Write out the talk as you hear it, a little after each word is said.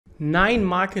9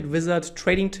 market wizard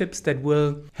trading tips that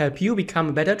will help you become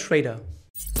a better trader.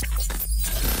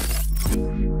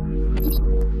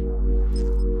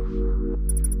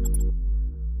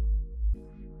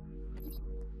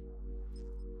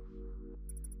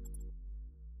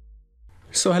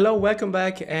 So hello, welcome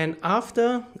back. And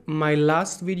after my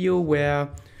last video where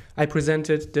I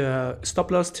presented the stop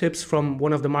loss tips from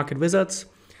one of the market wizards,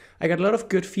 I got a lot of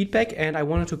good feedback and I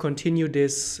wanted to continue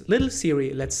this little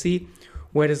series. Let's see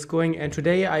where it is going. And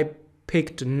today I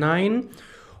picked 9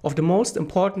 of the most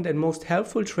important and most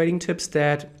helpful trading tips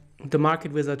that the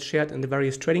market wizard shared in the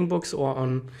various trading books or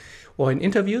in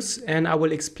interviews. And I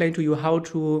will explain to you how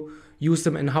to use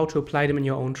them and how to apply them in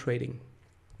your own trading.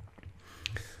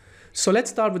 So let's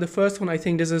start with the first one. I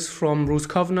think this is from Bruce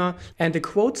Kovner, and the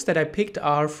quotes that I picked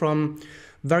are from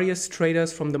various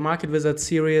traders from the Market Wizard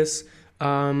series,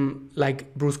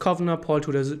 like Bruce Kovner, Paul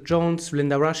Tudor Jones,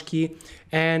 Linda Rushke,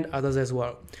 and others as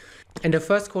well. And the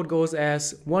first quote goes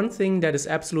as, "One thing that is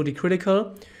absolutely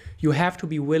critical, you have to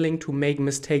be willing to make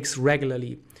mistakes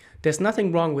regularly. There's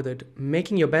nothing wrong with it.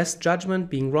 Making your best judgment,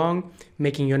 being wrong,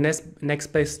 making your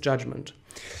next best judgment."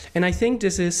 And I think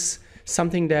this is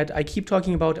something that I keep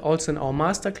talking about also in our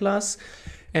masterclass.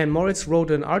 And Moritz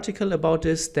wrote an article about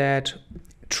this, that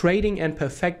trading and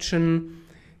perfection,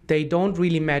 they don't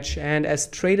really match. And as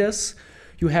traders,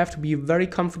 you have to be very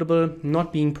comfortable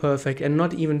not being perfect and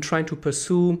not even trying to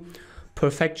pursue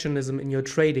perfectionism in your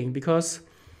trading, because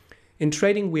in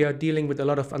trading we are dealing with a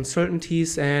lot of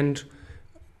uncertainties, and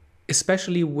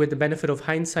especially with the benefit of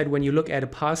hindsight, when you look at a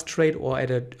past trade or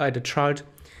at a chart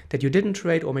that you didn't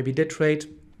trade or maybe did trade,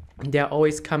 there are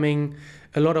always coming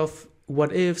a lot of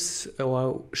what ifs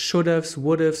or should haves,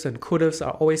 would haves, and could haves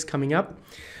are always coming up.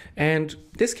 And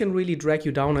this can really drag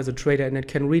you down as a trader, and it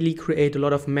can really create a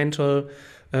lot of mental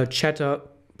chatter,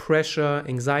 pressure,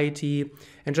 anxiety,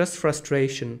 and just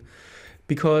frustration.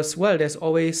 Because, well, there's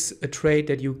always a trade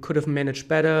that you could have managed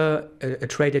better, a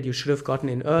trade that you should have gotten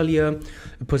in earlier,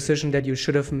 a position that you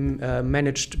should have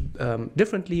managed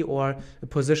differently, or a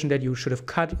position that you should have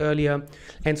cut earlier,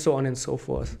 and so on and so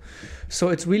forth. So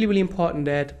it's really, really important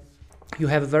that you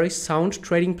have a very sound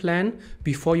trading plan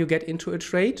before you get into a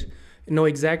trade. Know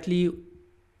exactly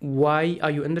why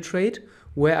are you in the trade,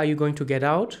 where are you going to get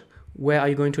out, where are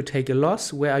you going to take a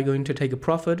loss, where are you going to take a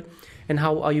profit, and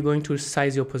how are you going to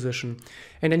size your position.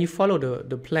 And then you follow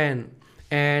the plan,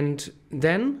 and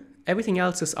then everything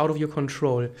else is out of your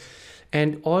control.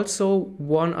 And also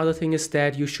one other thing is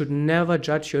that you should never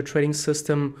judge your trading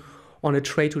system on a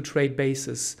trade-to-trade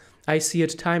basis. I see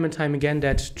it time and time again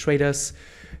that traders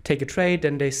take a trade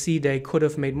and they see they could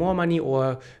have made more money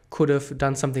or could have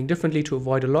done something differently to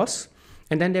avoid a loss,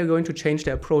 and then they're going to change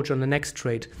their approach on the next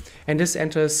trade. And this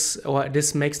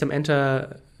makes them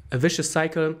enter a vicious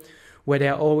cycle where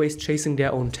they're always chasing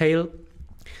their own tail.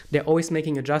 They're always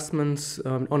making adjustments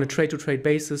on a trade-to-trade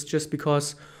basis just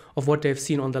because of what they've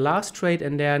seen on the last trade,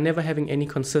 and they're never having any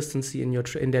consistency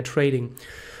in their trading.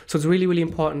 So it's really, really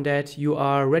important that you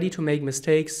are ready to make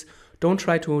mistakes. Don't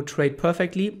try to trade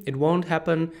perfectly. It won't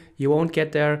happen. You won't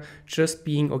get there. Just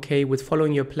being okay with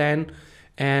following your plan,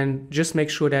 and just make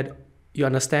sure that you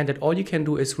understand that all you can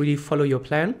do is really follow your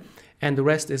plan, and the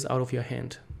rest is out of your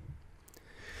hand.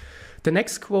 The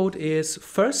next quote is,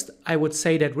 "First, I would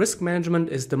say that risk management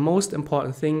is the most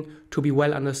important thing to be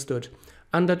well understood.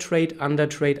 Undertrade,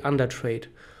 undertrade, undertrade.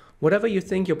 Whatever you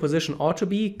think your position ought to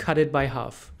be, cut it by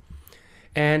half."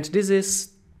 And this is,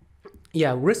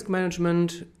 risk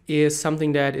management is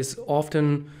something that is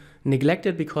often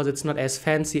neglected because it's not as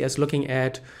fancy as looking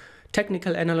at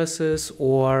technical analysis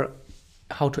or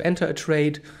how to enter a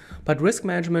trade. But risk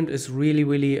management is really,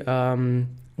 really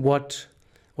what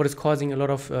is causing a lot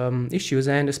of issues.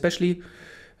 And especially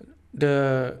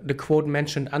the quote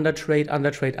mentioned undertrade,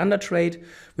 undertrade, undertrade,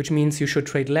 which means you should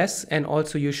trade less, and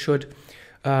also you should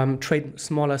trade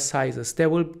smaller sizes. There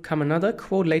will come another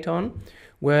quote later on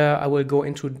where I will go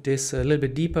into this a little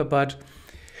bit deeper, but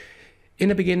in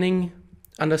the beginning,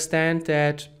 understand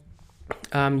that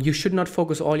you should not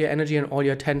focus all your energy and all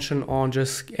your attention on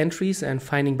just entries and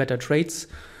finding better trades,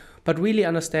 but really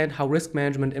understand how risk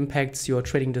management impacts your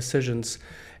trading decisions.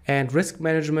 And risk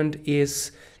management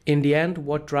is, in the end,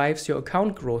 what drives your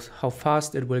account growth, how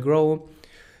fast it will grow,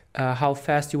 how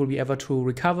fast you will be able to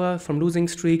recover from losing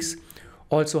streaks,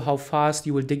 also how fast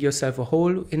you will dig yourself a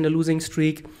hole in the losing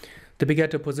streak. The bigger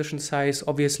the position size,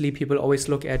 obviously people always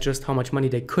look at just how much money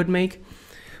they could make,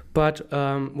 but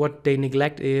what they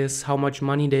neglect is how much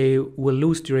money they will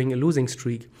lose during a losing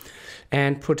streak.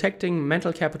 And protecting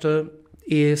mental capital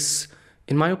is,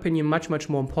 in my opinion, much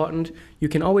more important. You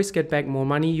can always get back more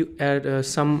money at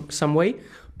some way,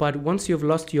 But once you've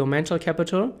lost your mental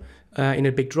capital in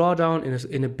a big drawdown,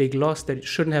 in a big loss that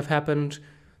shouldn't have happened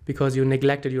because you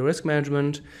neglected your risk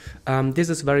management,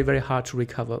 this is very, very hard to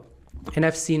recover. And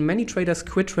I've seen many traders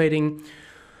quit trading,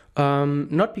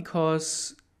 not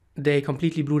because they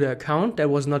completely blew their account,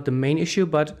 that was not the main issue,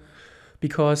 but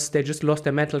because they just lost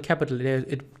their mental capital.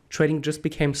 Trading just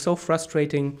became so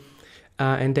frustrating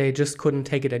and they just couldn't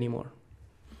take it anymore.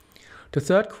 The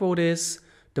third quote is,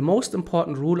 "The most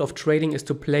important rule of trading is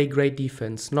to play great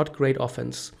defense, not great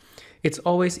offense. It's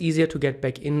always easier to get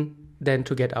back in than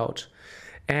to get out."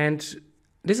 And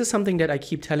this is something that I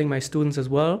keep telling my students as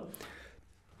well.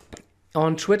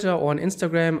 On Twitter or on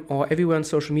Instagram or everywhere on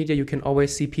social media, you can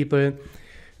always see people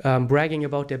bragging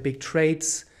about their big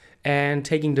trades and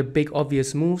taking the big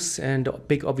obvious moves and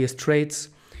big obvious trades.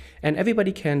 And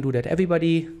everybody can do that.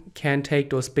 Everybody can take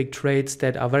those big trades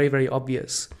that are very, very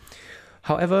obvious.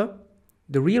 However,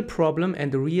 the real problem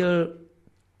and the real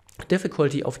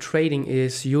difficulty of trading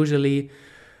is usually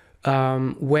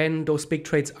when those big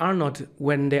trades are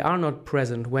not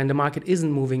present, when the market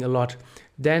isn't moving a lot,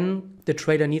 then the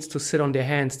trader needs to sit on their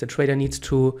hands. The trader needs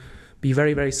to be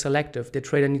very, very selective. The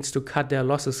trader needs to cut their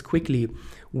losses quickly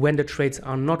when the trades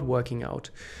are not working out.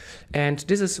 And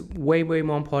this is way, way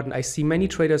more important. I see many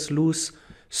traders lose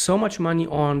so much money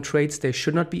on trades they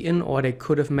should not be in, or they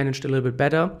could have managed a little bit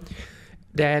better,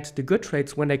 that the good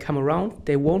trades, when they come around,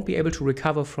 they won't be able to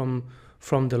recover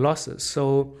from the losses.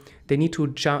 So they need to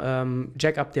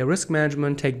jack up their risk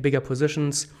management, take bigger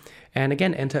positions, and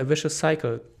again, enter a vicious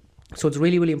cycle. So it's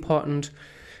really, really important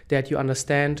that you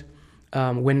understand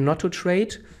when not to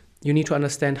trade. You need to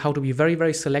understand how to be very,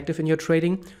 very selective in your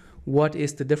trading. What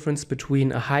is the difference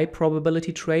between a high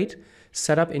probability trade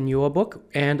set up in your book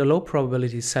and a low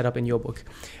probability setup in your book?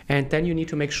 And then you need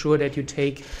to make sure that you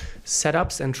take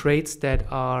setups and trades that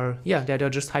are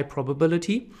just high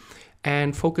probability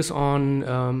and focus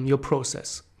on your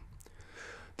process.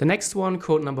 The next one,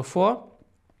 quote number 4,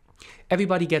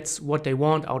 "Everybody gets what they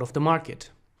want out of the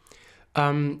market."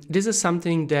 This is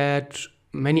something that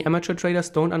many amateur traders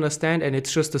don't understand, and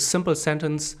it's just a simple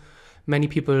sentence many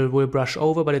people will brush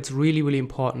over, but it's really, really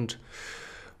important.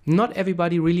 Not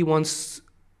everybody really wants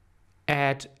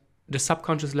at the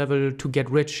subconscious level to get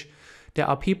rich. There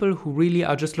are people who really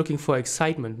are just looking for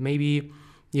excitement. Maybe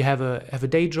you have a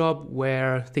day job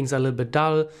where things are a little bit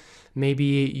dull.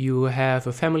 Maybe you have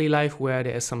a family life where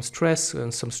there is some stress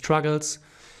and some struggles,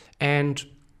 and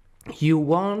you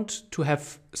want to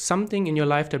have something in your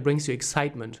life that brings you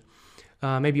excitement.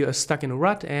 Maybe you're stuck in a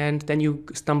rut and then you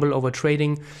stumble over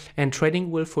trading, and trading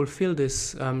will fulfill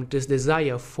this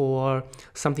desire for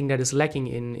something that is lacking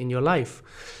in your life.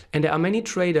 And there are many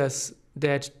traders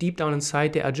that deep down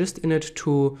inside, they are just in it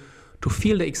to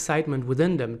feel the excitement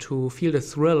within them, to feel the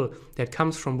thrill that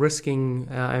comes from risking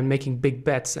and making big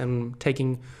bets and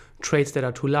taking trades that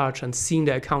are too large and seeing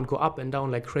the account go up and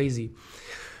down like crazy.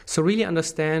 So really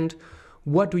understand,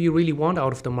 what do you really want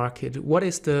out of the market? What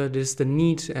is the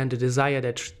need and the desire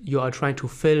that you are trying to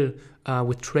fill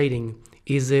with trading?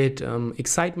 Is it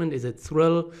excitement? Is it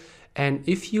thrill? And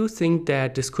if you think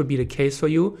that this could be the case for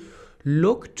you,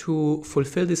 look to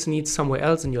fulfill this need somewhere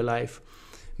else in your life.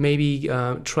 Maybe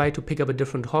try to pick up a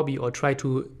different hobby or try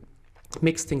to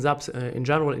mix things up in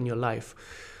general in your life.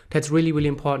 That's really, really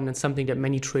important and something that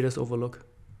many traders overlook.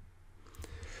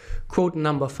 Quote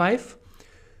number 5.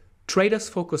 "Traders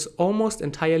focus almost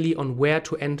entirely on where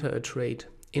to enter a trade.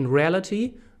 In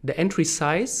reality, the entry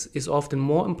size is often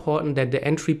more important than the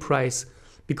entry price,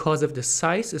 because if the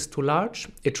size is too large,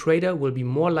 a trader will be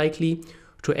more likely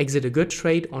to exit a good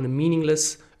trade on a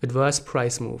meaningless adverse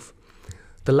price move.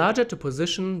 The larger the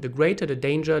position, the greater the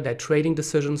danger that trading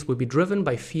decisions will be driven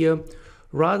by fear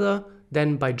rather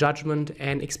than by judgment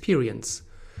and experience."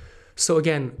 So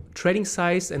again, trading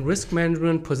size and risk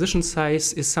management, position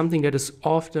size is something that is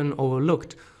often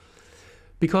overlooked.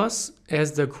 Because,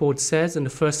 as the quote says in the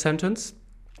first sentence,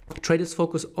 traders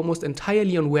focus almost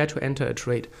entirely on where to enter a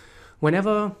trade.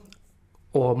 Whenever,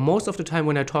 or most of the time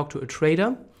when I talk to a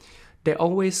trader,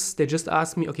 they just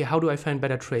ask me, okay, how do I find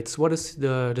better trades? What is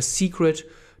the secret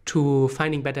to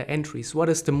finding better entries? What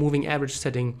is the moving average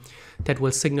setting that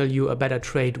will signal you a better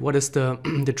trade? What is the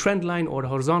trend line or the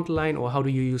horizontal line, or how do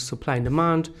you use supply and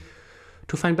demand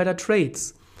to find better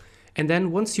trades? And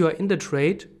then once you are in the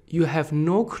trade, you have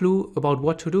no clue about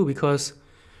what to do, because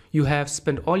you have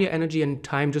spent all your energy and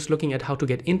time just looking at how to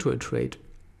get into a trade.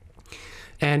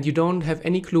 And you don't have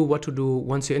any clue what to do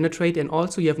once you're in a trade, and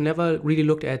also you have never really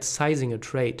looked at sizing a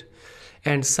trade.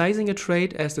 And sizing a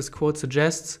trade, as this quote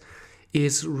suggests,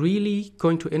 is really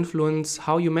going to influence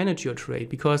how you manage your trade,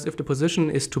 because if the position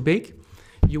is too big,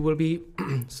 you will be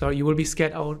sorry, you will be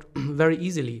scared out very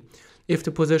easily. If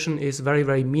the position is very,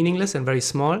 very meaningless and very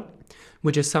small,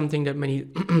 which is something that many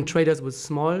traders with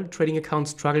small trading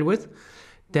accounts struggle with,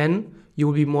 then you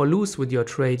will be more loose with your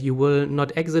trade. You will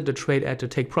not exit the trade at the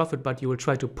take profit, but you will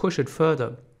try to push it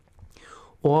further.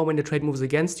 Or when the trade moves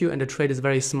against you and the trade is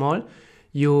very small,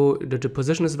 the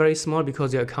position is very small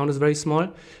because your account is very small,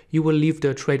 you will leave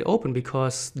the trade open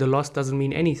because the loss doesn't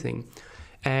mean anything.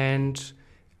 And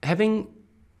having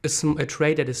a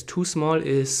trade that is too small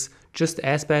is just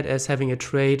as bad as having a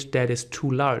trade that is too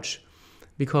large,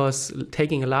 because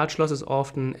taking a large loss is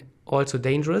often also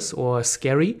dangerous or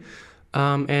scary.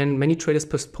 And many traders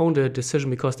postpone the decision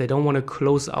because they don't want to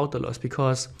close out the loss,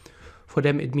 because for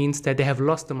them it means that they have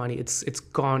lost the money. It's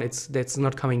gone. That's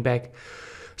not coming back.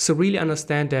 So really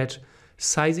understand that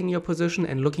sizing your position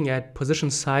and looking at position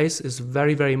size is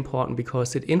very, very important,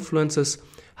 because it influences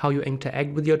how you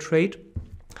interact with your trade,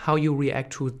 how you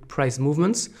react to price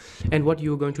movements, and what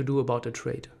you're going to do about the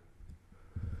trade.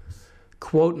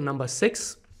 Quote number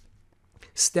 6,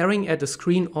 staring at the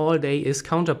screen all day is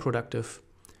counterproductive.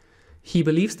 He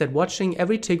believes that watching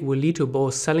every tick will lead to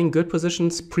both selling good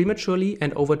positions prematurely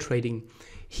and overtrading.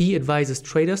 He advises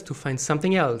traders to find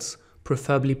something else,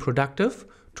 preferably productive,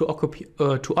 to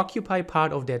occupy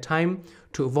part of their time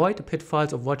to avoid the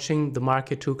pitfalls of watching the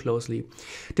market too closely.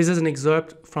 This is an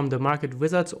excerpt from the Market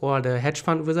Wizards, or the Hedge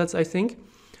Fund Wizards, I think,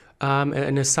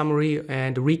 and a summary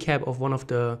and a recap of one of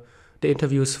the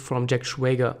interviews from Jack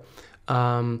Schwager.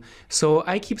 So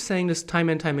I keep saying this time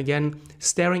and time again,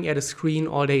 staring at a screen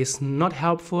all day is not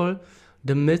helpful.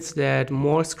 The myth that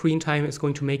more screen time is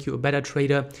going to make you a better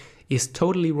trader is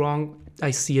totally wrong.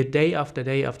 I see it day after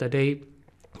day after day.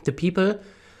 The people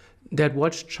that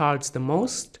watch charts the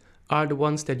most are the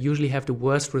ones that usually have the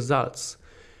worst results.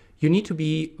 You need to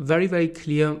be very, very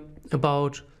clear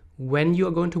about when you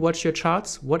are going to watch your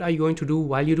charts, what are you going to do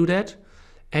while you do that,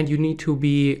 and you need to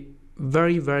be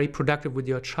very, very productive with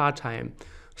your chart time.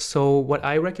 So what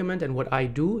I recommend and what I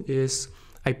do is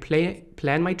I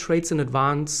plan my trades in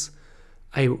advance.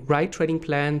 I write trading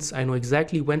plans. I know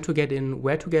exactly when to get in,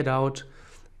 where to get out.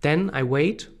 Then I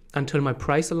wait until my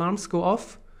price alarms go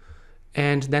off,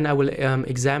 and then I will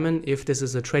examine if this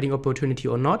is a trading opportunity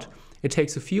or not. It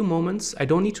takes a few moments. I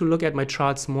don't need to look at my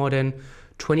charts more than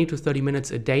 20 to 30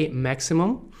 minutes a day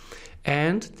maximum.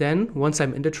 And then once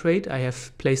I'm in the trade, I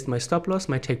have placed my stop loss,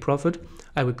 my take profit,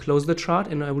 I will close the chart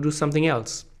and I will do something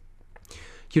else.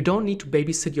 You don't need to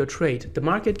babysit your trade. The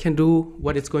market can do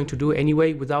what it's going to do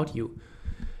anyway without you.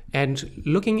 And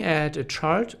looking at a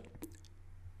chart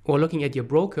or looking at your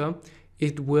broker,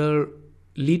 it will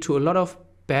lead to a lot of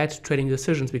bad trading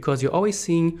decisions, because you're always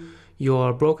seeing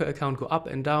your broker account go up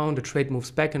and down, the trade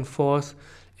moves back and forth.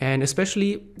 And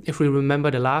especially if we remember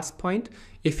the last point,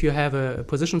 if you have a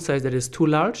position size that is too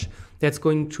large, that's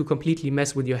going to completely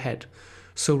mess with your head.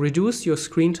 So reduce your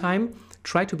screen time,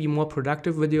 try to be more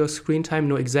productive with your screen time,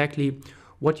 know exactly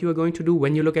what you are going to do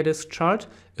when you look at this chart.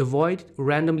 Avoid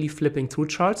randomly flipping through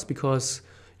charts, because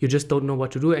you just don't know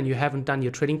what to do and you haven't done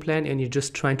your trading plan and you're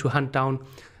just trying to hunt down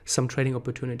some trading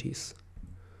opportunities.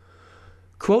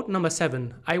 Quote number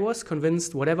 7, I was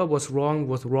convinced whatever was wrong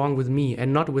with me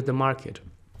and not with the market.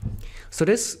 So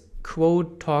this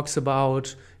quote talks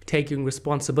about taking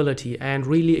responsibility and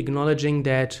really acknowledging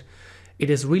that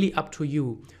it is really up to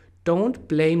you. Don't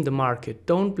blame the market.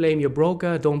 Don't blame your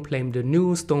broker. Don't blame the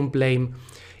news. Don't blame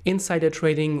insider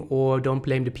trading, or don't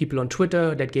blame the people on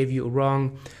Twitter that gave you a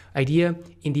wrong idea.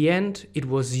 In the end, it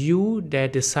was you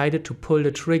that decided to pull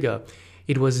the trigger.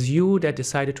 It was you that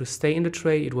decided to stay in the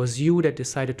trade. It was you that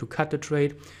decided to cut the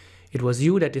trade. It was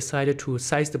you that decided to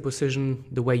size the position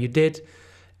the way you did.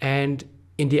 And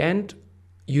in the end,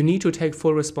 you need to take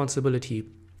full responsibility.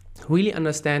 Really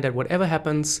understand that whatever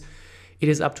happens, it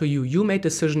is up to you. You made the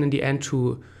decision in the end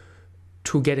to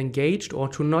get engaged or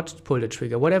to not pull the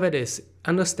trigger. Whatever it is,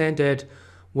 understand that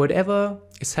whatever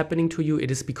is happening to you, it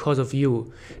is because of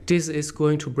you. This is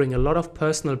going to bring a lot of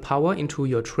personal power into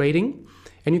your trading,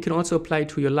 and you can also apply it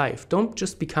to your life. Don't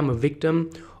just become a victim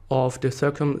of the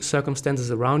circumstances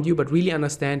around you, but really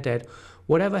understand that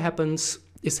whatever happens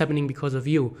is happening because of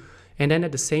you. And then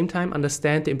at the same time,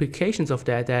 understand the implications of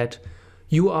that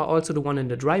you are also the one in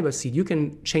the driver's seat. You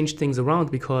can change things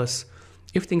around, because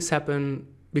if things happen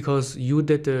because you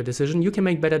did the decision, you can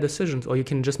make better decisions, or you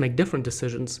can just make different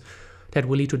decisions that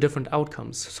will lead to different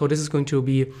outcomes. So this is going to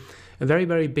be a very,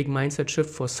 very big mindset shift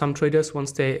for some traders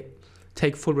once they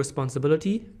take full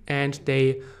responsibility and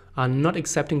they are not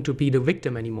accepting to be the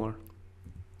victim anymore.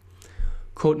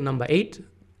 Quote number 8,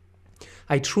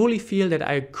 I truly feel that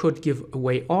I could give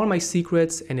away all my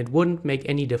secrets and it wouldn't make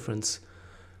any difference.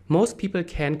 most people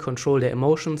can control their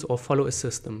emotions or follow a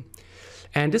system.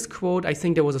 And this quote, I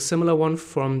think there was a similar one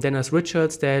from Dennis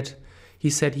Richards, that he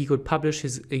said he could publish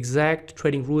his exact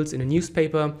trading rules in a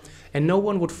newspaper and no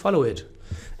one would follow it.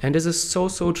 And this is so,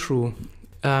 so true.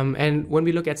 And when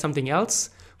we look at something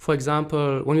else, for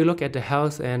example, when you look at the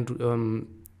health and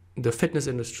the fitness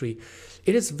industry,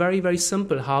 it is very, very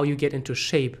simple how you get into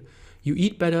shape. You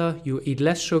eat better, you eat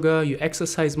less sugar, you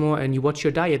exercise more, and you watch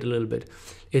your diet a little bit.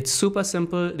 It's super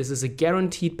simple. This is a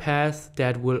guaranteed path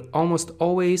that will almost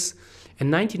always,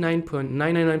 and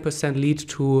 99.999% lead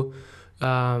to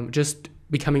just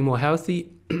becoming more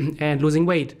healthy and losing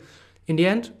weight. In the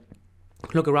end,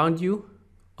 look around you.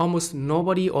 Almost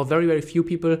nobody or very, very few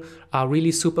people are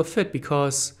really super fit,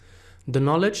 because the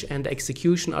knowledge and the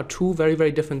execution are two very,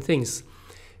 very different things.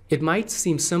 It might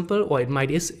seem simple, or it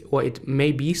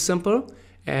may be simple,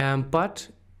 but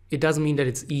it doesn't mean that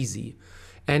it's easy.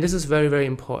 And this is very, very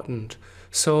important.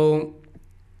 So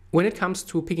when it comes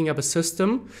to picking up a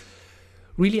system,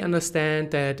 really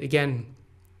understand that, again,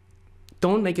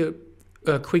 don't make a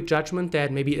quick judgment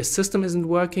that maybe a system isn't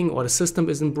working, or the system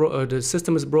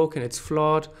is broken, it's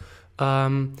flawed.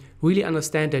 Really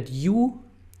understand that you,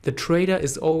 the trader,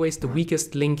 is always the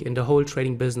weakest link in the whole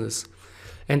trading business.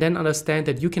 And then understand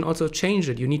that you can also change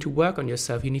it. You need to work on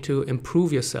yourself. You need to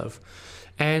improve yourself.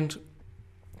 And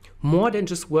more than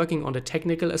just working on the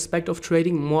technical aspect of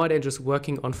trading, more than just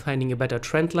working on finding a better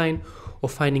trend line or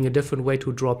finding a different way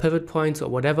to draw pivot points or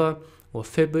whatever, or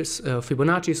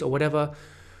Fibonacci's or whatever,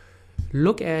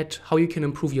 look at how you can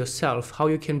improve yourself, how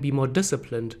you can be more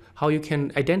disciplined, how you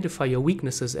can identify your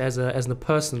weaknesses as a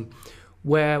person.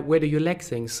 Where do you lack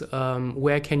things?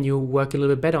 Where can you work a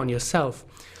little bit better on yourself?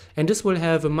 And this will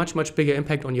have a much, much bigger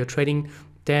impact on your trading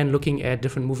than looking at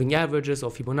different moving averages or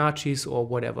Fibonacci's or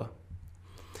whatever.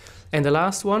 And the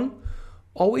last one,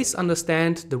 always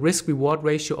understand the risk-reward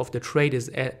ratio of the trade is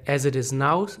as it is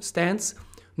now stands,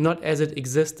 not as it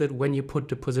existed when you put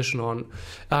the position on.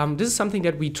 This is something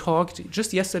that we talked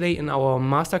just yesterday in our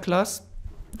masterclass,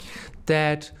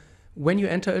 that when you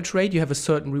enter a trade, you have a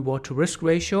certain reward to risk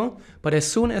ratio, but as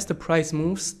soon as the price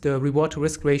moves, the reward to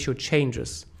risk ratio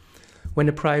changes. When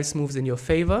the price moves in your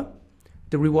favor,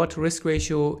 the reward to risk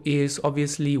ratio is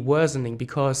obviously worsening,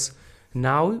 because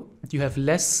now you have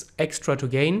less extra to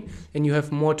gain and you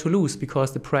have more to lose,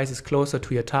 because the price is closer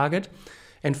to your target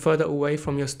and further away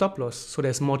from your stop loss. So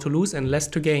there's more to lose and less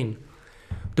to gain.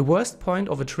 The worst point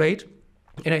of a trade,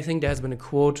 and I think there has been a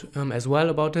quote as well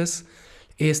about this,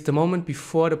 is the moment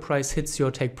before the price hits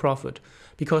your take profit,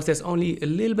 because there's only a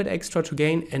little bit extra to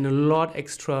gain and a lot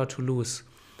extra to lose.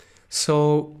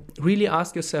 So really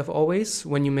ask yourself always,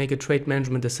 when you make a trade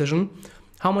management decision,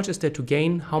 how much is there to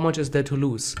gain, how much is there to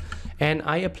lose? And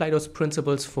I apply those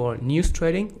principles for news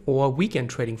trading or weekend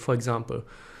trading, for example.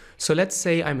 So let's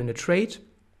say I'm in a trade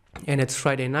and it's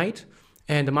Friday night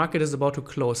and the market is about to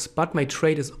close, but my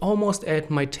trade is almost at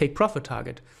my take profit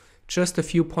target. Just a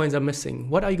few points are missing.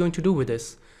 What are you going to do with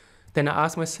this? Then I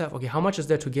ask myself, okay, how much is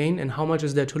there to gain and how much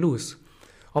is there to lose?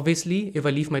 Obviously, if I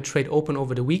leave my trade open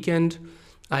over the weekend,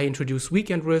 I introduce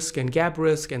weekend risk and gap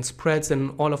risk and spreads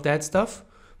and all of that stuff.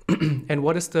 And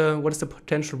what is the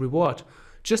potential reward?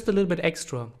 Just a little bit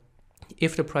extra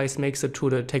if the price makes it to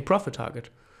the take profit target.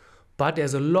 But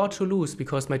there's a lot to lose,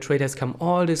 because my trade has come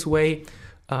all this way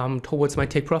towards my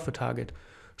take profit target.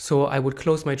 So I would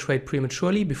close my trade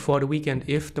prematurely before the weekend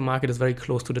if the market is very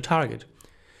close to the target.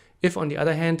 If, on the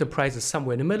other hand, the price is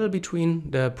somewhere in the middle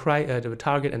between the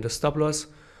target and the stop loss,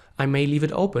 I may leave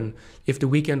it open if the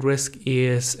weekend risk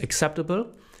is acceptable,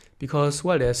 because,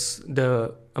 well, there's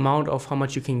the amount of how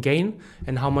much you can gain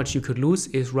and how much you could lose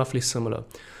is roughly similar.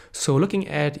 So looking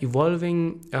at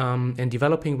evolving and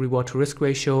developing reward to risk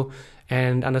ratio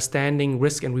and understanding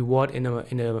risk and reward in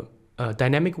a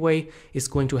dynamic way is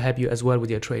going to help you as well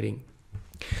with your trading.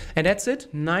 And that's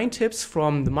it. 9 tips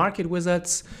from the Market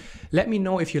Wizards. Let me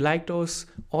know if you like those.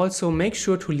 Also, make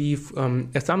sure to leave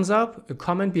a thumbs up, a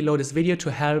comment below this video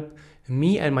to help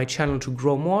me and my channel to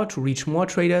grow more, to reach more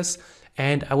traders.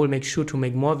 And I will make sure to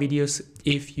make more videos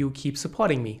if you keep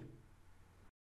supporting me.